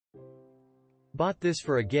bought this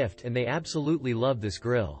for a gift and they absolutely love this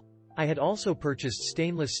grill. I had also purchased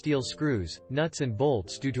stainless steel screws, nuts and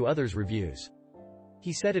bolts due to others' reviews.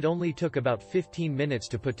 He said it only took about 15 minutes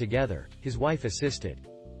to put together, his wife assisted.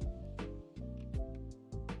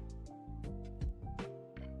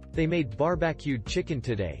 They made barbacued chicken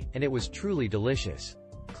today, and it was truly delicious.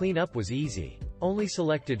 Cleanup was easy. Only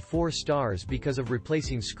selected 4 stars because of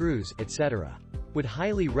replacing screws, etc. Would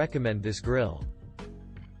highly recommend this grill.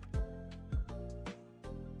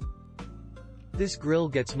 This grill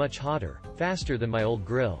gets much hotter, faster than my old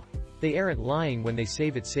grill. They aren't lying when they say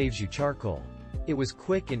it saves you charcoal. It was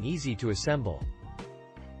quick and easy to assemble.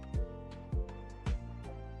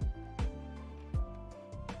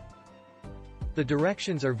 The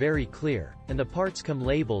directions are very clear, and the parts come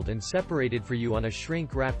labeled and separated for you on a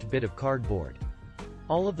shrink-wrapped bit of cardboard.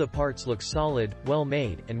 All of the parts look solid,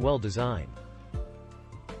 well-made, and well-designed.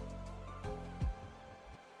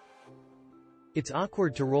 It's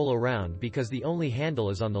awkward to roll around because the only handle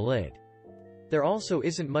is on the lid. There also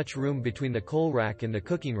isn't much room between the coal rack and the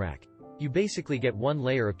cooking rack. You basically get one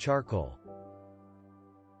layer of charcoal.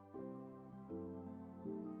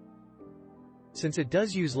 Since it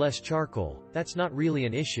does use less charcoal, that's not really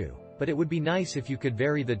an issue, but it would be nice if you could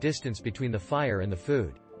vary the distance between the fire and the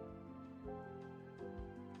food.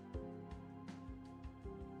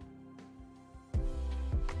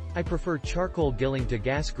 I prefer charcoal grilling to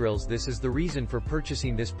gas grills. This is the reason for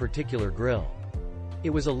purchasing this particular grill. It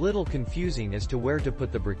was a little confusing as to where to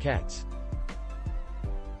put the briquettes.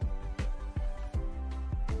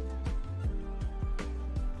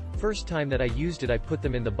 First time that I used it I put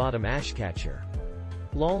them in the bottom ash catcher.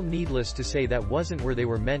 Lol, needless to say that wasn't where they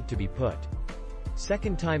were meant to be put.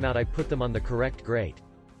 Second time out I put them on the correct grate.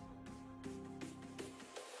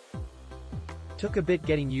 Took a bit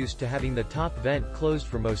getting used to having the top vent closed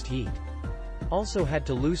for most heat. Also had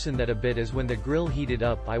to loosen that a bit as when the grill heated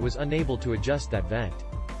up I was unable to adjust that vent.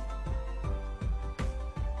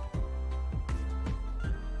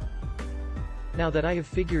 Now that I have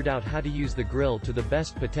figured out how to use the grill to the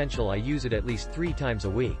best potential, I use it at least 3 times a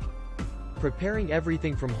week. Preparing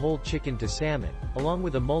everything from whole chicken to salmon, along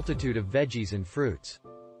with a multitude of veggies and fruits.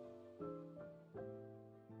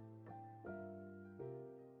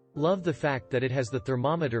 Love the fact that it has the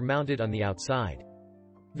thermometer mounted on the outside.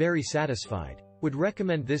 Very satisfied. Would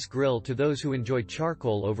recommend this grill to those who enjoy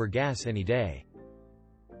charcoal over gas any day.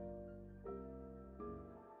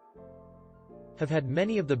 Have had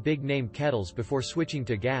many of the big-name kettles before switching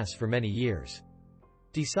to gas for many years.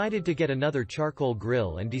 Decided to get another charcoal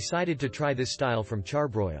grill and decided to try this style from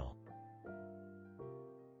Char-Broil.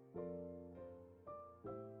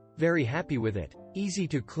 Very happy with it. Easy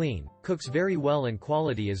to clean, cooks very well and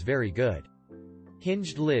quality is very good.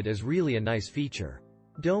 Hinged lid is really a nice feature.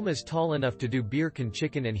 Dome is tall enough to do beer can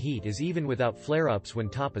chicken and heat is even without flare-ups when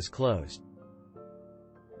top is closed.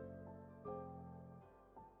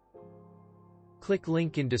 Click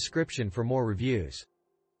link in description for more reviews.